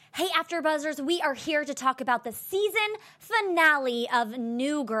Hey, AfterBuzzers, we are here to talk about the season finale of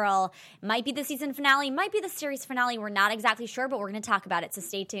New Girl. Might be the season finale, might be the series finale. We're not exactly sure, but we're going to talk about it, so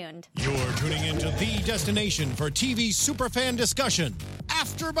stay tuned. You're tuning into the destination for TV superfan discussion,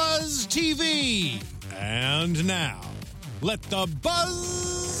 AfterBuzz TV. And now, let the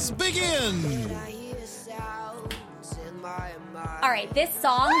buzz begin. All right, this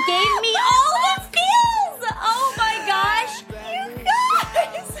song gave me all the feels. Oh my gosh. You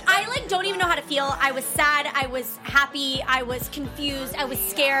guys. I don't even know how to feel. I was sad. I was happy. I was confused. I was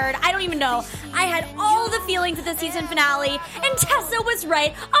scared. I don't even know. I had all the feelings at the season finale, and Tessa was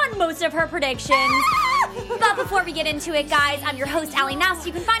right on most of her predictions. But before we get into it, guys, I'm your host, Allie Nasta.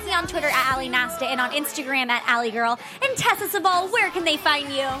 You can find me on Twitter at Allie Nasta and on Instagram at AllieGirl. And Tessa Sabal, where can they find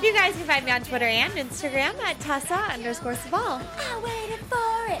you? You guys can find me on Twitter and Instagram at Tessa_Sabal. I waited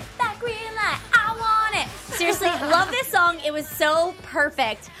for it, that green light, I want it. Seriously, love this song. It was so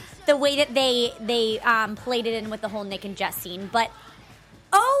perfect, the way that they played it in with the whole Nick and Jess scene. But,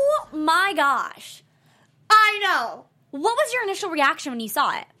 oh my gosh. I know. What was your initial reaction when you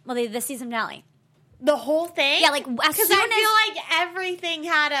saw it? Well, the season finale. The whole thing? Yeah, like, as soon as... I feel like everything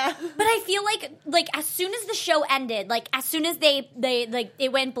had a... But I feel like, as soon as the show ended, like, as soon as they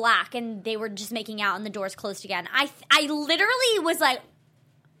it went black and they were just making out and the doors closed again, I literally was like,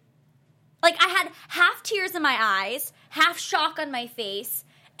 I had half tears in my eyes, half shock on my face,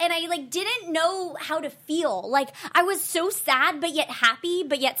 and I, didn't know how to feel. Like, I was so sad, but yet happy,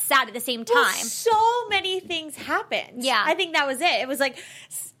 but yet sad at the same time. Well, so many things happened. Yeah. I think that was it. It was like...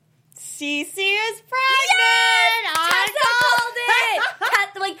 Cece is pregnant! Yes! Tessa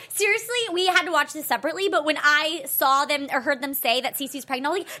called it! Seriously, we had to watch this separately, but when I saw them or heard them say that Cece's pregnant, I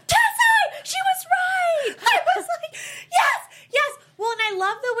was like, Tessa! She was right! I was like, yes! Well, and I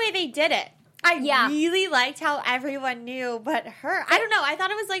love the way they did it. I really liked how everyone knew but her. I don't know. I thought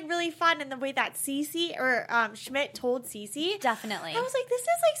it was, really fun in the way that Cece or Schmidt told Cece. Definitely. I was like, this is,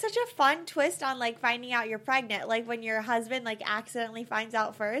 such a fun twist on, finding out you're pregnant. When your husband, accidentally finds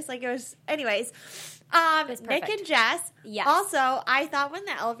out first. It was... Anyways, Nick and Jess. Yes. Also, I thought when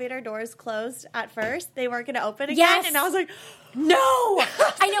the elevator doors closed at first, they weren't going to open again. Yes. And I was like, no!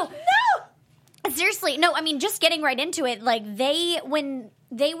 I know. No! Seriously. No, I mean, just getting right into it, when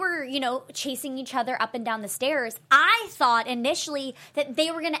they were, chasing each other up and down the stairs, I thought initially that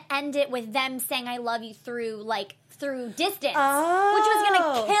they were going to end it with them saying I love you through distance, which was going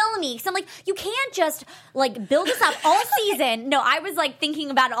to kill me. So I'm like, you can't just, build this up all season. No, I was, thinking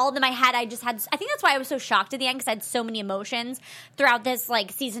about it all in my head. I think that's why I was so shocked at the end, because I had so many emotions throughout this,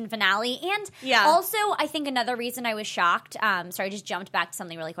 season finale. And also, I think another reason I was shocked, sorry, I just jumped back to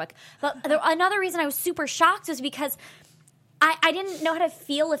something really quick. But another reason I was super shocked was because I didn't know how to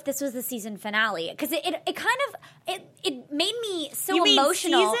feel if this was the season finale, because it made me so you mean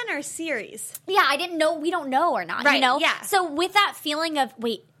emotional. Season or series? Yeah, I didn't know. We don't know or not. Right, yeah. So with that feeling of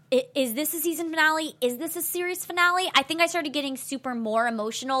wait, is this a season finale? Is this a series finale? I think I started getting super more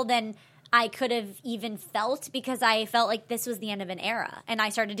emotional than I could have even felt, because I felt like this was the end of an era, and I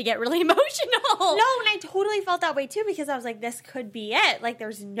started to get really emotional. No, and I totally felt that way too, because I was like, this could be it.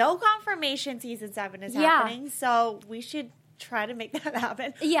 There's no confirmation season 7 is happening, so we should try to make that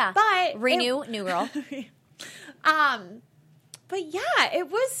happen. Yeah. But New Girl. But yeah, it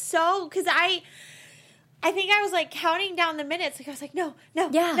was so, because I think I was counting down the minutes. I was like, no. I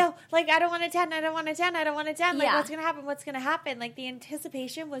don't want a 10. I don't want a 10. I don't want a 10. What's going to happen? What's going to happen? The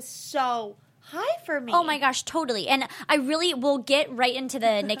anticipation was so high for me. Oh my gosh, totally. And I really will get right into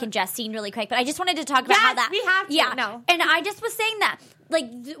the Nick and Jess scene really quick, but I just wanted to talk about how that... we have to. Yeah. No. And I just was saying that,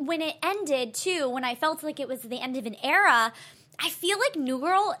 when it ended, too, when I felt like it was the end of an era, I feel like New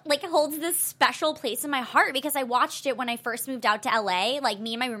Girl, holds this special place in my heart, because I watched it when I first moved out to LA.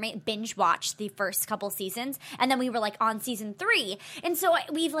 Me and my roommate binge watched the first couple seasons, and then we were, on season 3. And so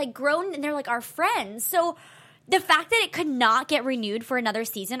we've, grown, and they're, our friends. So the fact that it could not get renewed for another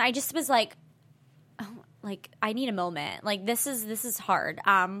season, I just was like, oh, I need a moment. This is hard.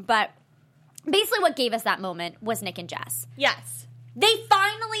 But basically what gave us that moment was Nick and Jess. Yes. They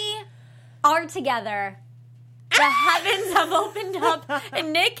finally are together. The heavens have opened up,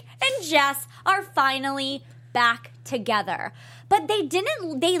 and Nick and Jess are finally back together. But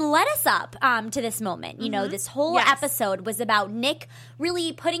they led us up to this moment. This whole episode was about Nick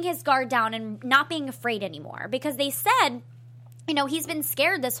really putting his guard down and not being afraid anymore, because they said, he's been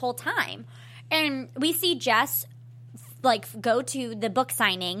scared this whole time. And we see Jess go to the book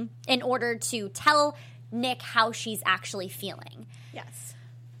signing in order to tell Nick how she's actually feeling. Yes.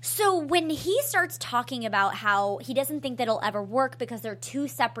 So when he starts talking about how he doesn't think that it'll ever work because they're two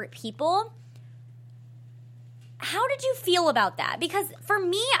separate people, how did you feel about that? Because for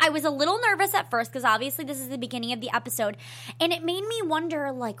me, I was a little nervous at first because obviously this is the beginning of the episode. And it made me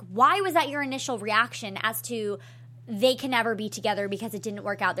wonder, like, why was that your initial reaction as to they can never be together because it didn't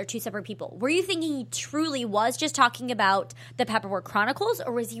work out? They're two separate people. Were you thinking he truly was just talking about the Pepperwork Chronicles,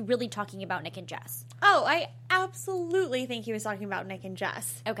 or was he really talking about Nick and Jess? Oh, I absolutely think he was talking about Nick and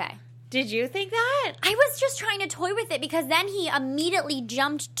Jess. Okay. Did you think that? I was just trying to toy with it because then he immediately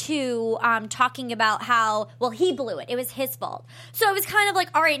jumped to talking about how, well, he blew it. It was his fault. So it was kind of like,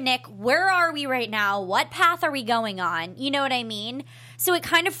 all right, Nick, where are we right now? What path are we going on? You know what I mean? So it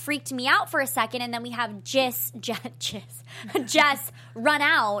kind of freaked me out for a second, and then we have Jess run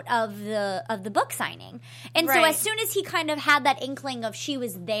out of the book signing. And so as soon as he kind of had that inkling of she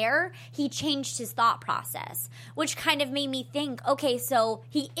was there, he changed his thought process, which kind of made me think, okay, so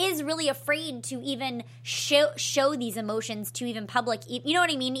he is really afraid to even show these emotions to even public. You know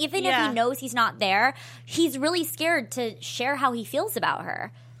what I mean? Even if he knows he's not there, he's really scared to share how he feels about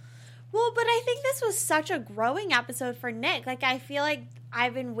her. Well, but I think this was such a growing episode for Nick. Like, I feel like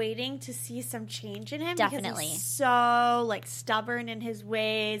I've been waiting to see some change in him. Definitely. Because he's so, like, stubborn in his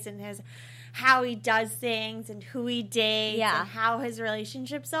ways and how he does things and who he dates and how his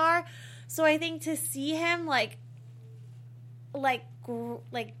relationships are. So I think to see him,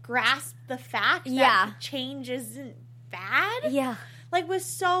 grasp the fact that change isn't bad. Yeah. Like, was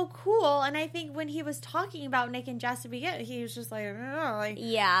so cool. And I think when he was talking about Nick and Jess to begin, he was just like,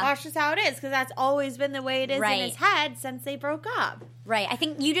 that's just how it is. Because that's always been the way it is in his head since they broke up. Right. I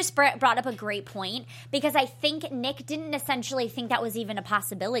think you just brought up a great point, because I think Nick didn't essentially think that was even a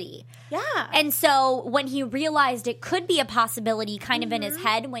possibility. Yeah. And so when he realized it could be a possibility kind of in his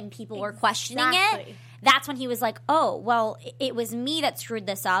head when people were questioning it, that's when he was like, oh, well, it was me that screwed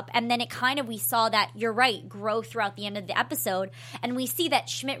this up. And then we saw that, you're right, grow throughout the end of the episode. And we see that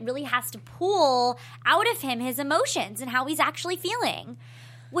Schmidt really has to pull out of him his emotions and how he's actually feeling.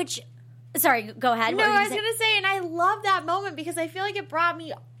 Which, sorry, go ahead. No, I was going to say, and I love that moment because I feel like it brought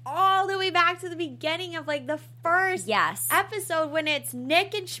me all the way back to the beginning of, like, the first episode when it's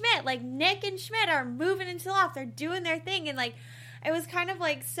Nick and Schmidt. Like, Nick and Schmidt are moving into the loft. They're doing their thing. And, like, it was kind of,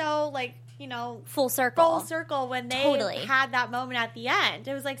 like, so, like, you know, full circle when they had that moment at the end.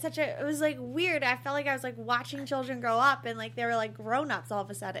 It was like it was like weird. I felt like I was like watching children grow up and like they were like grown-ups all of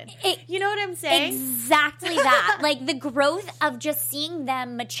a sudden. You know what I'm saying? Exactly that. Like the growth of just seeing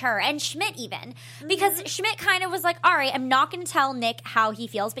them mature, and Schmidt even. Because Schmidt kind of was like, all right, I'm not going to tell Nick how he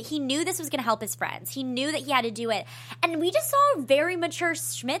feels, but he knew this was going to help his friends. He knew that he had to do it. And we just saw a very mature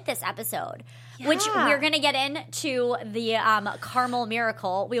Schmidt this episode. Yeah. Which we're going to get into the caramel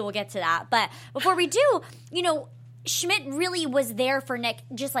miracle. We will get to that. But before we do, you know, Schmidt really was there for Nick,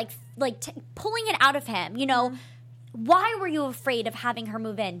 just like pulling it out of him, you know. Why were you afraid of having her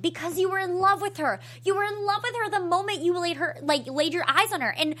move in? Because you were in love with her. You were in love with her the moment you laid your eyes on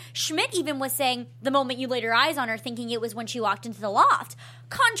her. And Schmidt even was saying the moment you laid your eyes on her, thinking it was when she walked into the loft.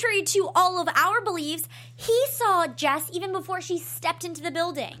 Contrary to all of our beliefs, he saw Jess even before she stepped into the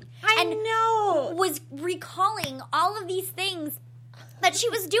building. I know. Was recalling all of these things that she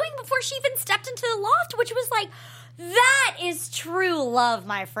was doing before she even stepped into the loft, which was like, that is true love,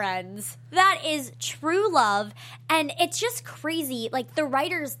 my friends. That is true love. And it's just crazy. Like, the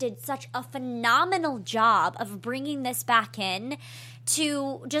writers did such a phenomenal job of bringing this back in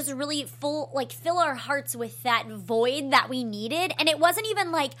to just really fill our hearts with that void that we needed. And it wasn't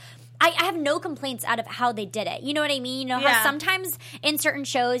even like, I have no complaints out of how they did it. You know what I mean? You know how sometimes in certain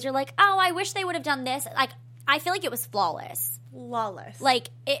shows you're like, oh, I wish they would have done this. Like, I feel like it was flawless. Like,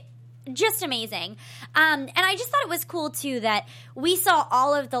 it just amazing. And I just thought it was cool, too, that we saw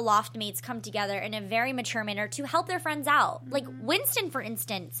all of the loft mates come together in a very mature manner to help their friends out. Like, Winston, for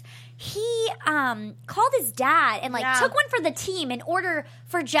instance, he called his dad and, took one for the team in order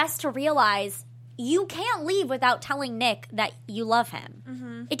for Jess to realize you can't leave without telling Nick that you love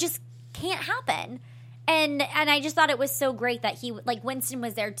him. It just can't happen. And I just thought it was so great that Winston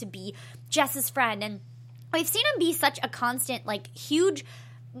was there to be Jess's friend. And we've seen him be such a constant, huge,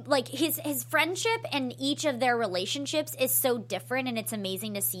 his friendship and each of their relationships is so different, and it's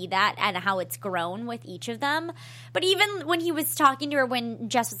amazing to see that and how it's grown with each of them. But even when he was talking to her, when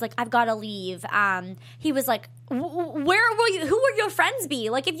Jess was like, I've got to leave, he was like, where will you, who will your friends be?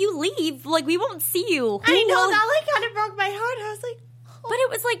 Like, if you leave, we won't see you. I know, that kind of broke my heart. I was like, but it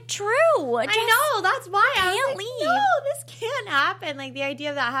was true. I know, that's why I was like, leave. No, this can't happen. The idea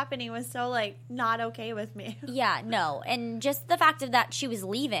of that happening was so not okay with me. Yeah, no. And just the fact of that she was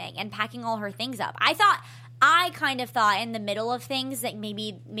leaving and packing all her things up. I kind of thought in the middle of things that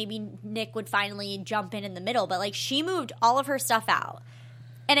maybe Nick would finally jump in the middle, but she moved all of her stuff out.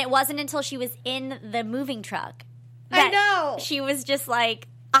 And it wasn't until she was in the moving truck that I know. she was just like,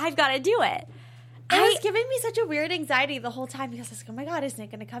 I've got to do it. It was giving me such a weird anxiety the whole time because I was like, oh my God, is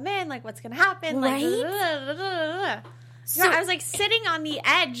Nick going to come in? Like, what's going to happen? Right? Like, so, I was like sitting on the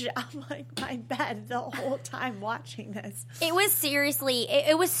edge of like my bed the whole time watching this. It was seriously,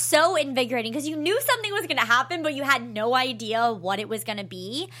 it was so invigorating because you knew something was going to happen, but you had no idea what it was going to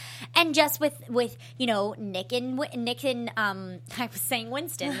be. And just with you know, Nick and I was saying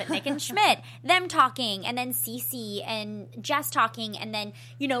Winston, but Nick and Schmidt, them talking, and then Cece and Jess talking, and then,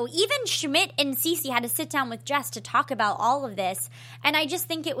 you know, even Schmidt and Cece had to sit down with Jess to talk about all of this. And I just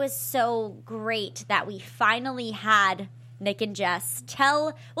think it was so great that we finally had Nick and Jess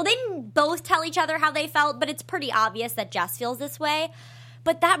they didn't both tell each other how they felt, but it's pretty obvious that Jess feels this way.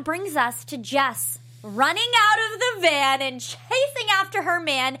 But that brings us to Jess running out of the van and chasing after her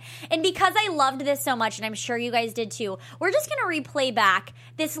man. And because I loved this so much, and I'm sure you guys did too, we're just going to replay back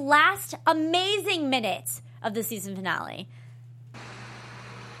this last amazing minute of the season finale.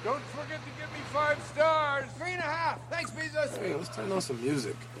 Don't forget to give me 5 stars. 3.5. Thanks, Bezos. Hey, let's turn on some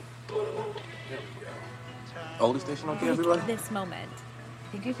music. There we go. Older station okay, everybody? This moment.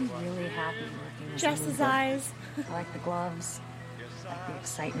 I think I'd be really happy working with Jess's you. eyes. I like the gloves. I like the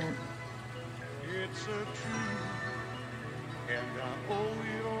excitement. It's a truth, and I owe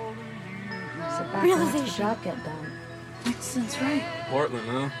it all to you. Sit back and let the job get done. Winston's right. Portland,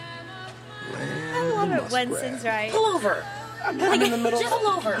 huh? I love it. Winston's right. Pull over. I'm in the middle. Just pull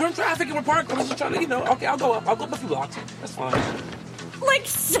over. We're in traffic and we're parked. I was just trying to, okay, I'll go up a few blocks. That's fine. Like,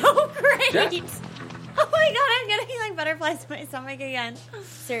 so great. Yeah. Oh my God, I'm getting like butterflies in my stomach again.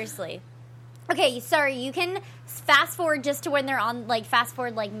 Seriously. Okay, sorry, you can fast forward just to when they're on, like, fast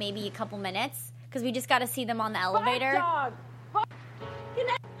forward, like, maybe a couple minutes, because we just got to see them on the elevator. Dog. This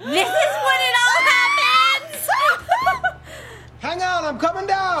is when it all happens! Hang on, I'm coming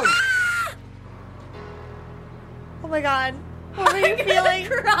down. Oh my God. What are you feeling?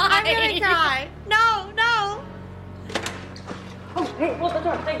 cry. I'm gonna cry. No. Oh, hey, hold the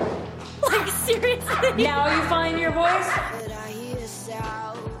door. Thank you. Like, seriously. Now you find your voice? I hear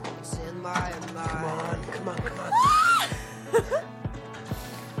sounds in my mind. Come on.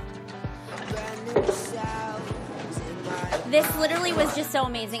 Brand new sounds in my This literally was just so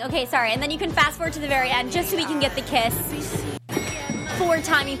amazing. Okay, sorry, and then you can fast forward to the very end just so we can get the kiss. For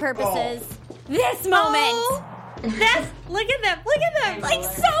timing purposes. This moment. Oh, look at them. Like,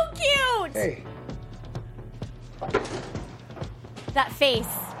 so cute. Hey. That face.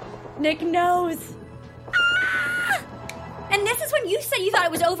 Nick knows. Ah! And this is when you said you thought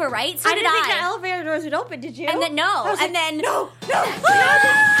it was over, right? So I didn't think the elevator doors would open, did you? And then no.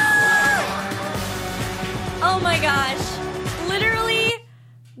 Oh my gosh. Literally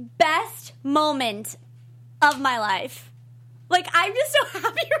best moment of my life. Like, I'm just so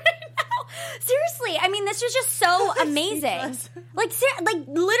happy right now. Seriously, I mean, this was just so amazing. Like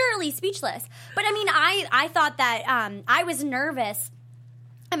literally speechless. But I mean, I thought that I was nervous.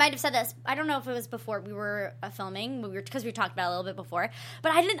 I might have said this. I don't know if it was before we were filming, because we talked about it a little bit before.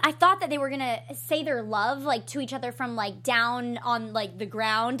 But I thought that they were gonna say their love like to each other from like down on like the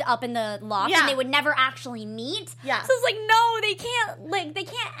ground up in the loft, and they would never actually meet. Yeah. So it's like, no, they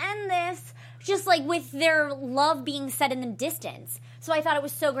can't end this just like with their love being set in the distance. So I thought it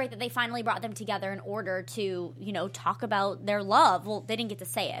was so great that they finally brought them together in order to, you know, talk about their love. Well, they didn't get to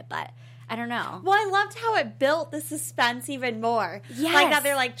say it, but I don't know. Well, I loved how it built the suspense even more. Yes. Like that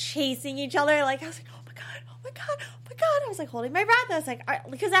they're like chasing each other. Like I was like, oh my God. I was like holding my breath. I was like,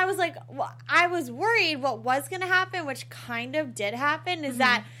 because I was like, well, I was worried what was going to happen, which kind of did happen, is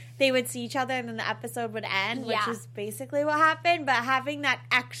that they would see each other and then the episode would end, which is basically what happened. But having that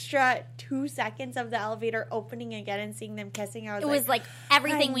extra 2 seconds of the elevator opening again and seeing them kissing, I was was like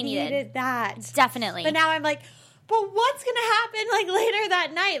everything we needed that. Definitely. But now I'm like, but what's going to happen like later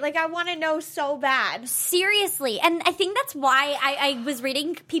that night? Like I want to know so bad. Seriously. And I think that's why I was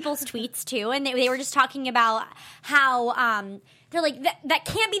reading people's tweets too, and they were just talking about how they're like, that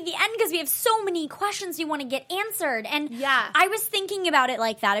can't be the end because we have so many questions we want to get answered. And I was thinking about it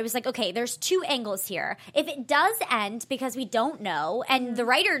like that. I was like, okay, there's 2 angles here. If it does end, because we don't know, and the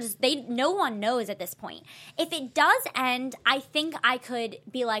writers, no one knows at this point. If it does end, I think I could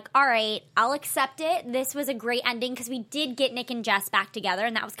be like, all right, I'll accept it. This was a great ending because we did get Nick and Jess back together,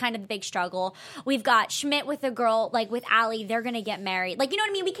 and that was kind of the big struggle. We've got Schmidt with a girl, like with Allie, they're going to get married. Like, you know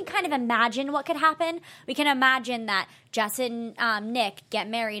what I mean? We can kind of imagine what could happen. We can imagine that Jess and Nick get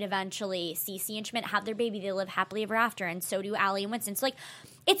married eventually. Cece and Schmidt have their baby. They live happily ever after. And so do Allie and Winston. So, like,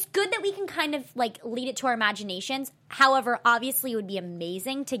 it's good that we can kind of like lead it to our imaginations. However, obviously it would be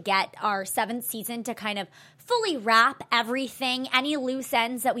amazing to get our 7th season to kind of fully wrap everything, any loose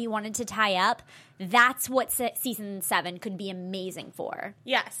ends that we wanted to tie up. That's what season 7 could be amazing for.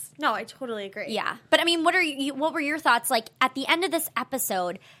 Yes. No, I totally agree. Yeah. But I mean, what were your thoughts like at the end of this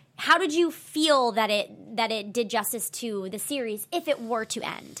episode? How did you feel that it did justice to the series if it were to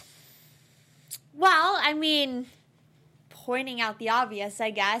end? Well, I mean, pointing out the obvious,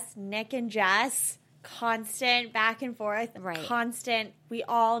 I guess, Nick and Jess, constant back and forth, right. Constant. We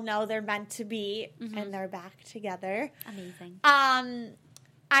all know they're meant to be, and they're back together. Amazing.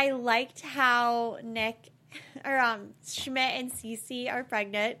 I liked how Nick or Schmidt and Cece are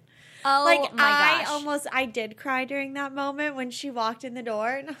pregnant. Oh, like, my gosh. I did cry during that moment when she walked in the door,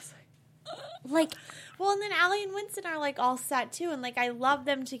 and I was like, well, and then Allie and Winston are, like, all set, too, and, like, I love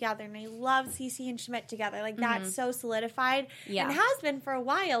them together, and I love Cece and Schmidt together. Like, that's so solidified, and has been for a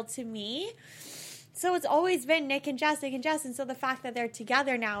while to me. So it's always been Nick and Jess, and so the fact that they're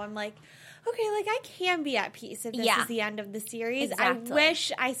together now, I'm like, okay, like, I can be at peace if this is the end of the series. Exactly. I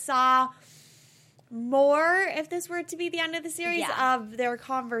wish I saw more if this were to be the end of the series of their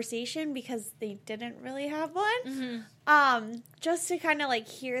conversation, because they didn't really have one. Just to kind of like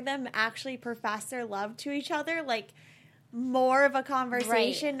hear them actually profess their love to each other, like more of a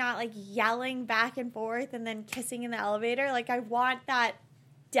conversation, not like yelling back and forth and then kissing in the elevator. Like, I want that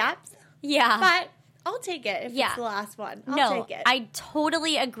depth. Yeah. But I'll take it if it's the last one. I'll take it. I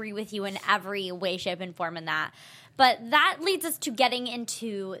totally agree with you in every way, shape, and form in that. But that leads us to getting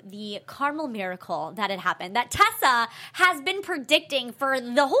into the caramel miracle that had happened, that Tessa has been predicting for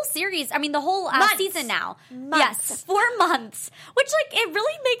the whole series. I mean, the whole season now. Yes, 4 months. Which, like, it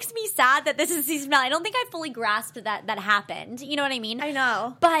really makes me sad that this is season finale. I don't think I fully grasped that happened. You know what I mean? I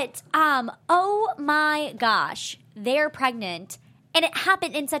know. But, oh my gosh, they're pregnant. And it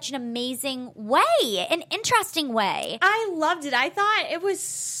happened in such an amazing way, an interesting way. I loved it. I thought it was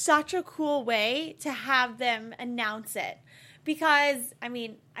such a cool way to have them announce it. Because, I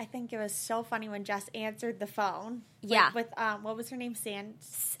mean, I think it was so funny when Jess answered the phone. Yeah. With what was her name?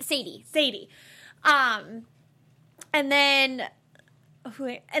 Sadie. Sadie. And then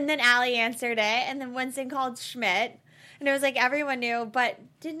Allie answered it. And then Winston called Schmidt. And it was like everyone knew. But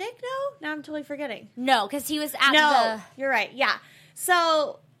did Nick know? Now I'm totally forgetting. No, because he was at you're right. Yeah.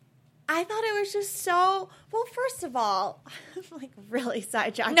 So I thought it was just so well. First of all, I'm like really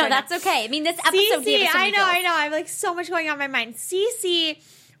sidetracked. No, that's okay. I mean, this episode gave us so many feels. I know. I have like so much going on in my mind. Cece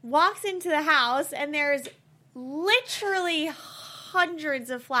walks into the house and there's literally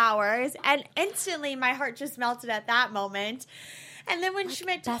hundreds of flowers, and instantly my heart just melted at that moment. And then when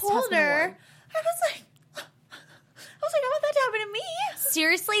Schmidt told her, I was like, I want that to happen to me.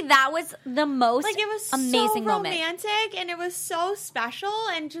 Seriously, that was the most like, it was amazing so moment. Romantic, and it was so special,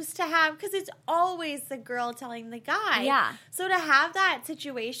 and just to have, because it's always the girl telling the guy. Yeah. So to have that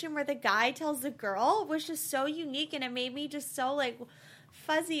situation where the guy tells the girl was just so unique, and it made me just so like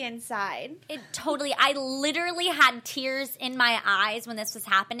fuzzy inside. I literally had tears in my eyes when this was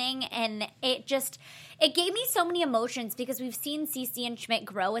happening, and it gave me so many emotions because we've seen Cece and Schmidt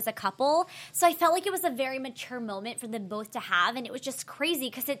grow as a couple. So I felt like it was a very mature moment for them both to have, and it was just crazy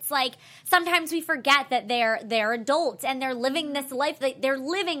because it's like sometimes we forget that they're adults and they're living this life. They're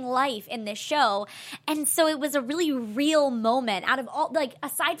living life in this show, and so it was a really real moment. Out of all, like,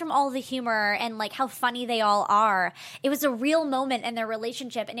 aside from all the humor and like how funny they all are, it was a real moment in their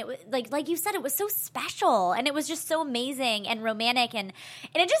relationship, and it was like you said, it was so special, and it was just so amazing and romantic, and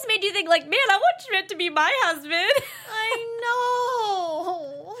it just made you think like, man, I want Schmidt to be my husband. I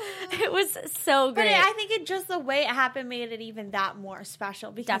know. It was so great. But I think it just the way it happened made it even that more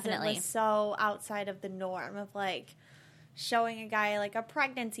special because it was so outside of the norm of like showing a guy like a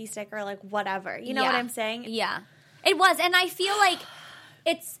pregnancy sticker, like whatever. You know what I'm saying? Yeah. It was. And I feel like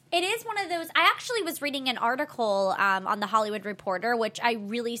it is one of those. I actually was reading an article on The Hollywood Reporter, which I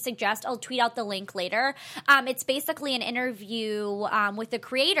really suggest. I'll tweet out the link later. It's basically an interview with the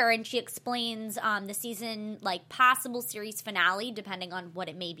creator, and she explains the season, like, possible series finale, depending on what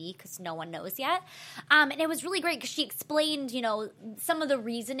it may be, because no one knows yet. And it was really great because she explained, you know, some of the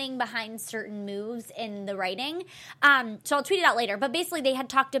reasoning behind certain moves in the writing. So I'll tweet it out later. But basically, they had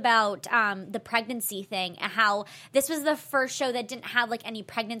talked about the pregnancy thing, and how this was the first show that didn't have, like, any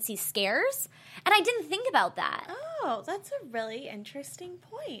pregnancy scares, and I didn't think about that. Oh, that's a really interesting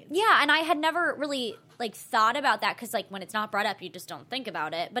point. Yeah, and I had never really like thought about that because like when it's not brought up, you just don't think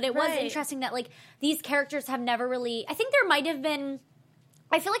about it. But it was interesting that like these characters have never really. I think there might have been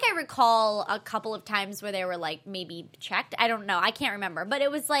I feel like I recall a couple of times where they were like maybe checked. I don't know. I can't remember. But it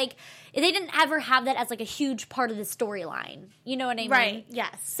was like they didn't ever have that as like a huge part of the storyline. You know what I mean? Right.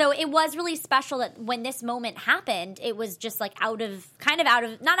 Yes. So it was really special that when this moment happened, it was just like not out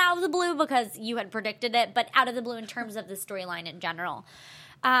of the blue because you had predicted it, but out of the blue in terms of the storyline in general.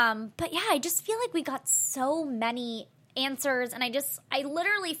 But yeah, I just feel like we got so many answers, and I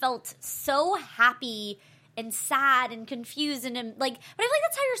literally felt so happy and sad and confused and like, but I feel like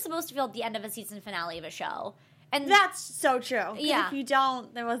that's how you're supposed to feel at the end of a season finale of a show. And that's so true. Yeah. If you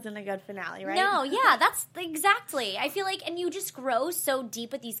don't, there wasn't a good finale, right? No, yeah, that's exactly. I feel like, and you just grow so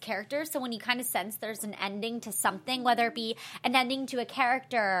deep with these characters. So when you kind of sense there's an ending to something, whether it be an ending to a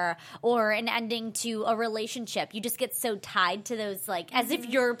character or an ending to a relationship, you just get so tied to those, like, as if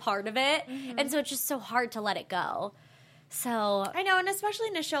you're part of it. And so it's just so hard to let it go. So I know, and especially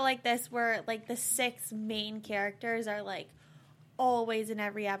in a show like this where like the 6 main characters are like always in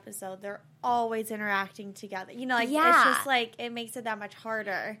every episode, they're always interacting together. You know, like it's just like it makes it that much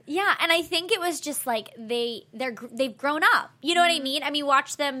harder. Yeah, and I think it was just like they've grown up. You know what I mean? I mean,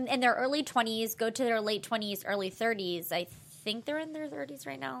 watch them in their early 20s, go to their late 20s, early 30s. I think they're in their 30s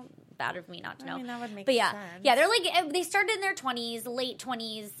right now. Bad of me not to know. I mean, that would make but yeah, sense. Yeah, they're like they started in their 20s, late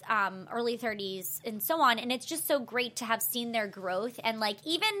 20s, early 30s, and so on. And it's just so great to have seen their growth and like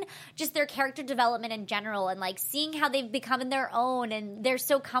even just their character development in general, and like seeing how they've become in their own, and they're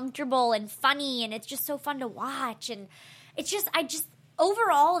so comfortable and funny, and it's just so fun to watch. And it's just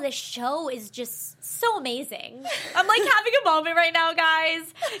overall, this show is just so amazing. I'm like having a moment right now,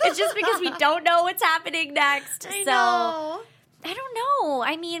 guys. It's just because we don't know what's happening next. I know. I don't know.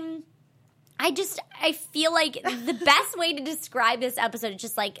 I mean, I feel like the best way to describe this episode is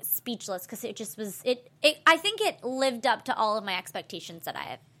just like speechless, because it just was I think it lived up to all of my expectations that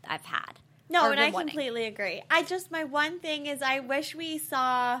I've had. No, and I completely agree. My one thing is I wish we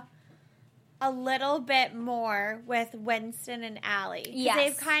saw a little bit more with Winston and Allie. Yes.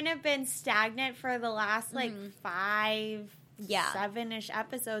 They've kind of been stagnant for the last like 7-ish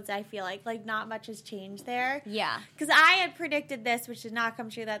episodes, I feel like not much has changed there. Yeah. Because I had predicted this, which did not come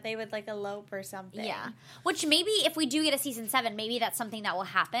true, that they would like elope or something. Yeah. Which maybe if we do get a season 7, maybe that's something that will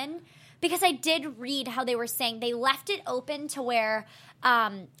happen. Because I did read how they were saying they left it open to where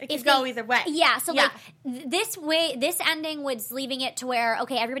it could go either way. Yeah, so like this ending was leaving it to where,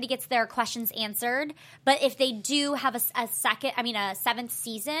 okay, everybody gets their questions answered, but if they do have a 7th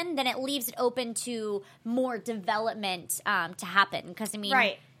season, then it leaves it open to more development to happen. Because I mean,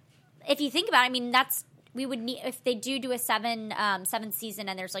 right. If you think about it, I mean, we would need, if they do a 7th season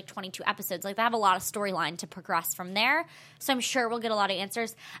and there's like 22 episodes, like they have a lot of storyline to progress from there. So I'm sure we'll get a lot of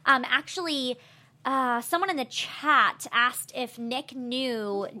answers. Actually, someone in the chat asked if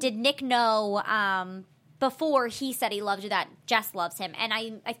did Nick know before he said he loved you that Jess loves him? And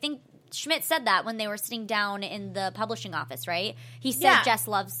I think Schmidt said that when they were sitting down in the publishing office, right? He said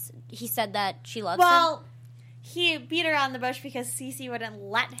he said that she loves him. He beat around the bush because Cece wouldn't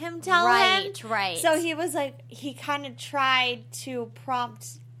let him tell him. Right. So he was like, he kind of tried to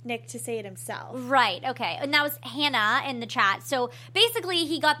prompt Nick to say it himself. Right, okay. And that was Hannah in the chat. So basically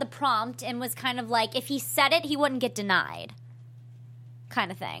he got the prompt and was kind of like, if he said it, he wouldn't get denied.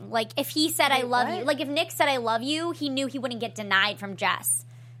 Kind of thing. Like if he said, I love you. Like if Nick said, I love you, he knew he wouldn't get denied from Jess.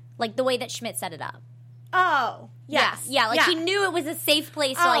 Like the way that Schmidt set it up. Oh, yes. Yeah, he knew it was a safe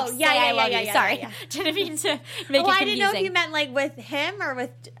place to say I love you. Sorry. Yeah. Didn't mean to make it confusing. I didn't know if you meant like with him or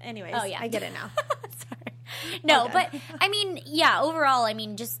with... Anyways, oh, yeah. I get it now. Sorry. No, but I mean, yeah, overall, I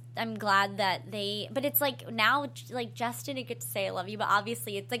mean, just I'm glad that but it's like now, like Jess didn't get to say I love you, but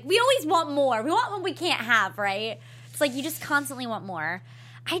obviously it's like we always want more. We want what we can't have, right? It's like you just constantly want more.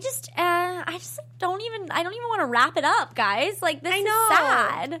 I just don't even want to wrap it up, guys. Like this is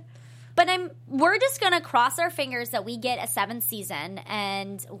sad. But we're just going to cross our fingers that we get a 7th season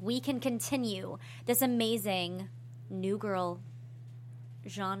and we can continue this amazing New Girl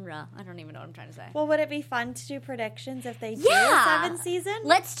genre. I don't even know what I'm trying to say. Well, would it be fun to do predictions if they do a 7th season?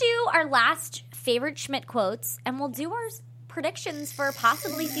 Let's do our last favorite Schmidt quotes, and we'll do our predictions for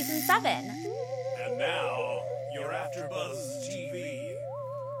possibly season 7. And now, your AfterBuzz TV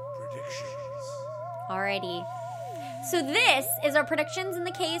predictions. Alrighty. So this is our predictions in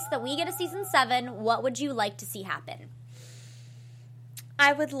the case that we get a season 7. What would you like to see happen?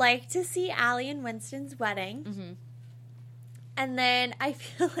 I would like to see Allie and Winston's wedding. Mm-hmm. And then I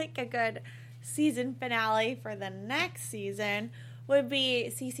feel like a good season finale for the next season would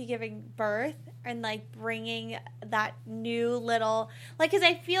be Cece giving birth and like bringing that new little, like, because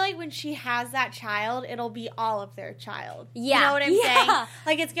I feel like when she has that child, it'll be all of their child. Yeah. You know what I'm saying?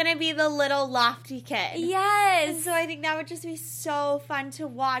 Like, it's going to be the little lofty kid. Yes. And so I think that would just be so fun to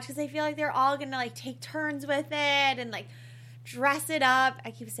watch, because I feel like they're all going to like take turns with it and like dress it up.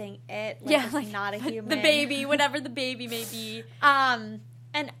 I keep saying it. Like, it's like not a human. The baby, whatever the baby may be.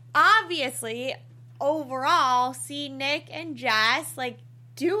 And obviously, overall, see Nick and Jess like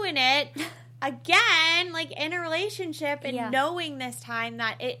doing it again, like in a relationship, and knowing this time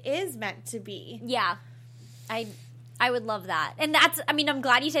that it is meant to be. Yeah. I would love that. And that's, I mean, I'm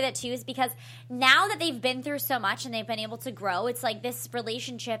glad you say that too, is because now that they've been through so much and they've been able to grow, it's like this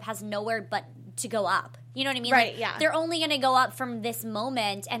relationship has nowhere but to go up. You know what I mean? Right, like, yeah. They're only going to go up from this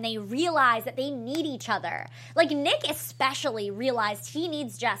moment, and they realize that they need each other. Like, Nick especially realized he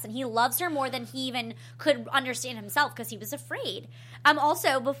needs Jess, and he loves her more than he even could understand himself because he was afraid.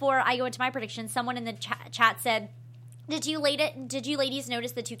 Also, before I go into my prediction, someone in the chat said, Did you ladies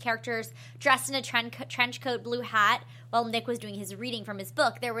notice the two characters dressed in a trench coat, blue hat, while Nick was doing his reading from his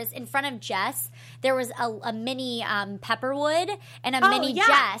book? There was, in front of Jess, there was a mini Pepperwood and a mini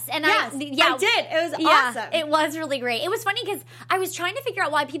Jess. And I did. It was awesome. It was really great. It was funny because I was trying to figure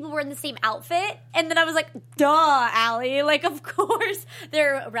out why people were in the same outfit, and then I was like, duh, Allie. Like, of course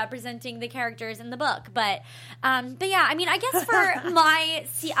they're representing the characters in the book. But yeah, I mean, I guess for my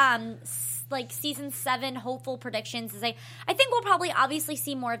like season 7 hopeful predictions is I think we'll probably obviously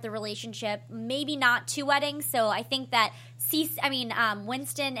see more of the relationship, maybe not 2 weddings. So I think that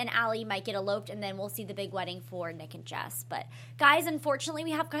Winston and Allie might get eloped, and then we'll see the big wedding for Nick and Jess. But guys, unfortunately,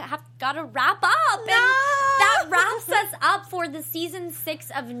 we have got to wrap up. No! And that wraps us up for the season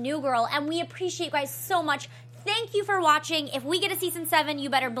 6 of New Girl, and we appreciate you guys so much. Thank you for watching. If we get a season 7,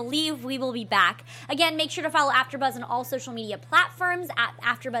 you better believe we will be back. Again, make sure to follow AfterBuzz on all social media platforms at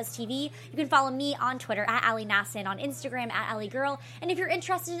AfterBuzz TV. You can follow me on Twitter at Allie Nasson, on Instagram at AllieGirl. And if you're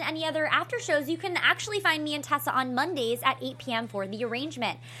interested in any other after shows, you can actually find me and Tessa on Mondays at 8 p.m. for The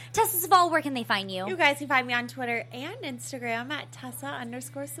Arrangement. Tessa Saval, where can they find you? You guys can find me on Twitter and Instagram at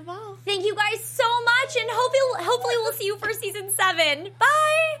Tessa_Saval. Thank you guys so much, and hopefully we'll see you for season 7.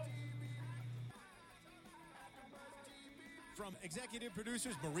 Bye! From executive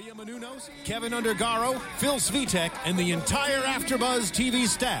producers Maria Menounos, Kevin Undergaro, Phil Svitek, and the entire AfterBuzz TV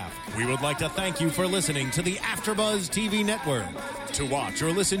staff, we would like to thank you for listening to the AfterBuzz TV network. To watch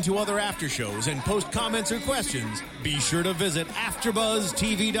or listen to other after shows and post comments or questions, be sure to visit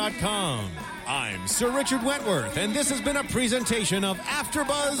AfterBuzzTV.com. I'm Sir Richard Wentworth, and this has been a presentation of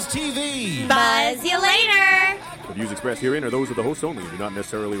AfterBuzz TV. Buzz you later! The views expressed herein are those of the hosts only and do not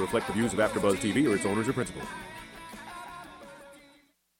necessarily reflect the views of AfterBuzz TV or its owners or principals.